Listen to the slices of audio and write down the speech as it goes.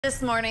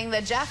This morning,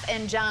 the Geoff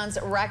and John's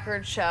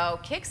Record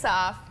Show kicks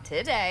off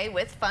today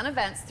with fun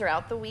events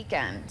throughout the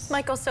weekend.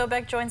 Michael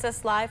Sobek joins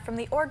us live from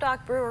the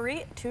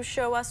Brewery to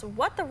show us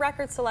what the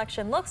record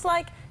selection looks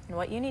like and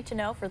what you need to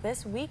know for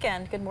this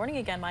weekend. Good morning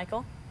again,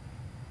 Michael.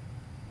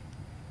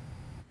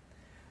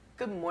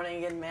 Good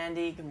morning again,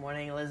 Mandy. Good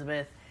morning,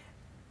 Elizabeth.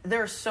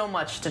 There's so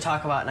much to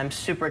talk about, and I'm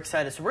super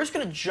excited. So we're just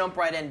going to jump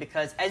right in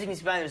because, as you can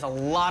see behind me, there's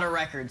a lot of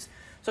records.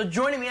 So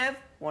joining me, I have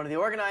one of the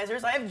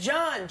organizers. I have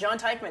John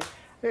Teichman.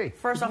 Hey.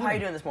 First off, how are you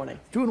doing this morning?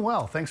 Doing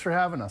well. Thanks for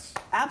having us.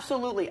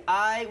 Absolutely.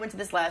 I went to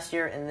this last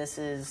year, and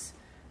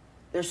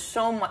there's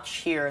so much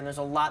here, and there's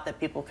a lot that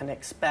people can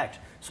expect.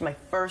 So my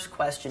first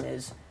question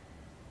is,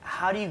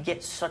 how do you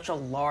get such a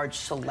large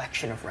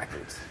selection of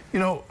records? You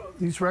know,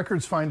 these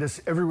records find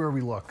us everywhere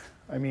we look.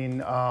 I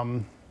mean,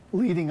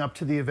 leading up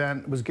to the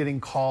event was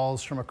getting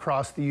calls from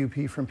across the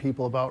UP from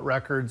people about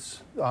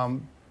records.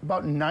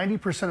 About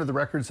 90% of the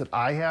records that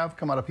I have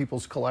come out of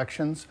people's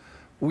collections.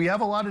 We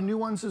have a lot of new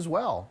ones as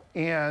well.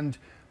 And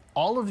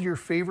all of your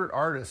favorite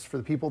artists, for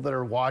the people that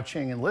are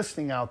watching and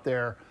listening out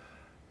there,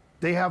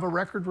 they have a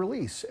record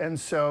release. And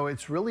so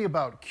it's really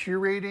about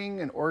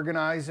curating and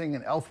organizing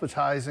and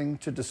alphabetizing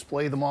to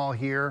display them all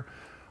here.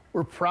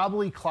 We're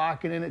probably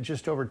clocking in at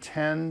just over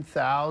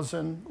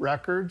 10,000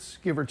 records,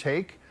 give or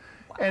take.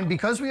 Wow. And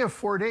because we have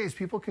 4 days,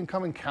 people can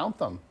come and count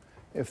them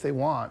if they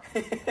want.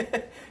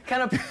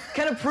 kind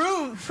of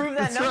prove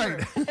that That's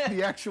number. Right.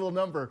 The actual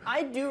number.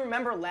 I do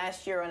remember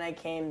last year when I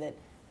came that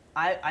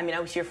I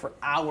was here for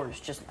hours,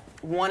 just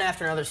one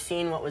after another,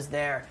 seeing what was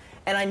there.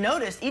 And I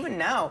noticed even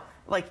now,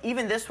 like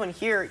even this one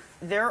here,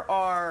 there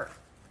are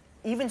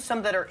even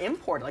some that are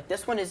imported. Like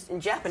this one is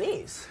in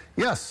Japanese.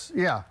 Yes,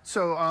 yeah.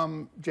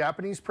 So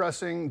Japanese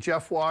pressing,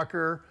 Geoff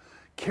Walker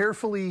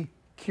carefully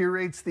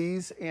curates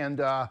these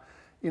and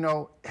you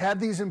know, had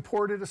these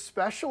imported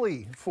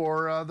especially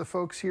for the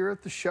folks here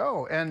at the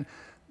show. And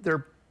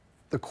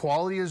the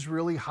quality is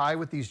really high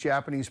with these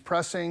Japanese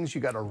pressings.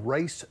 You got a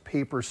rice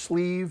paper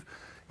sleeve.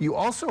 You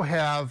also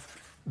have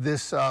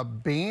this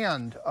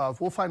band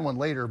of, we'll find one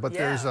later, but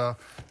there's a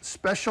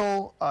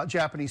special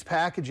Japanese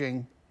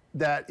packaging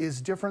that is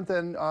different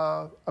than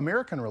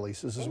American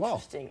releases as well.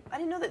 Interesting. I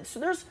didn't know that. So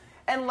there's,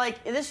 and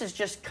like, this is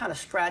just kind of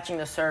scratching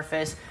the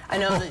surface. I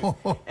know that,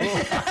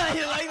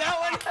 you like that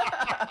one?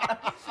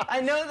 I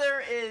know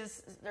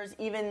there's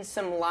even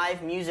some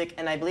live music,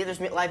 and I believe there's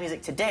live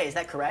music today. Is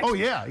that correct? Oh,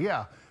 yeah,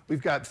 yeah.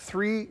 We've got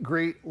 3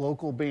 great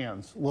local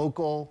bands,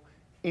 local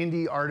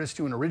indie artists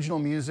doing original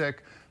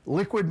music.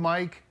 Liquid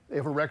Mike, they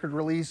have a record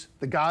release.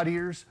 The God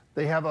Ears,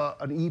 they have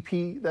an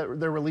EP that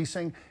they're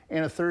releasing,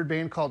 and a 3rd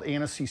band called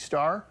Annecy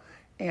Star.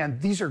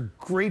 And these are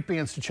great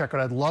bands to check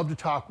out. I'd love to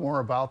talk more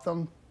about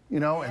them,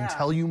 you know, and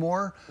tell you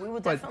more. We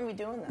would definitely be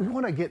doing that. We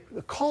want to get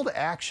a call to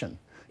action,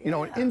 you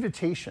know, an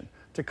invitation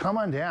to come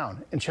on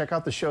down and check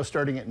out the show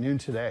starting at noon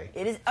today.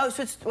 It is, oh,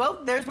 so it's,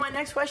 well, there's my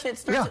next question. It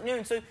starts at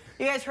noon. So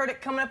you guys heard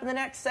it coming up in the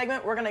next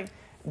segment. We're going to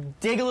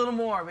dig a little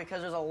more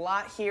because there's a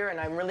lot here, and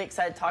I'm really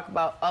excited to talk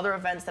about other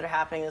events that are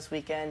happening this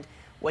weekend,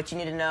 what you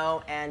need to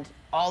know, and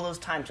all those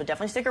times. So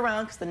definitely stick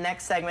around because the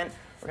next segment,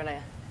 we're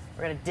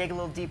gonna dig a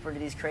little deeper into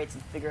these crates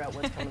and figure out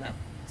what's coming up.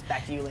 It's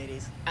back to you,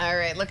 ladies. All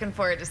right, looking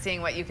forward to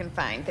seeing what you can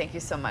find. Thank you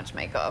so much,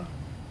 Michael.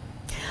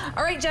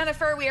 All right,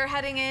 Jennifer, we are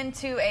heading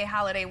into a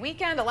holiday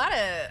weekend. A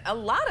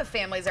lot of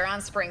families are on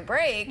spring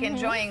break,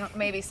 enjoying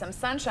maybe some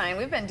sunshine.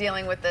 We've been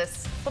dealing with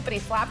this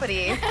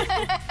flippity-floppity.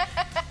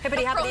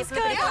 Hippity-hoppity,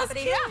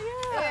 flippity-floppity.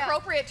 Yeah.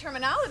 Appropriate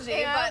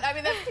terminology, but I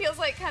mean, that feels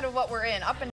like kind of what we're in. Up and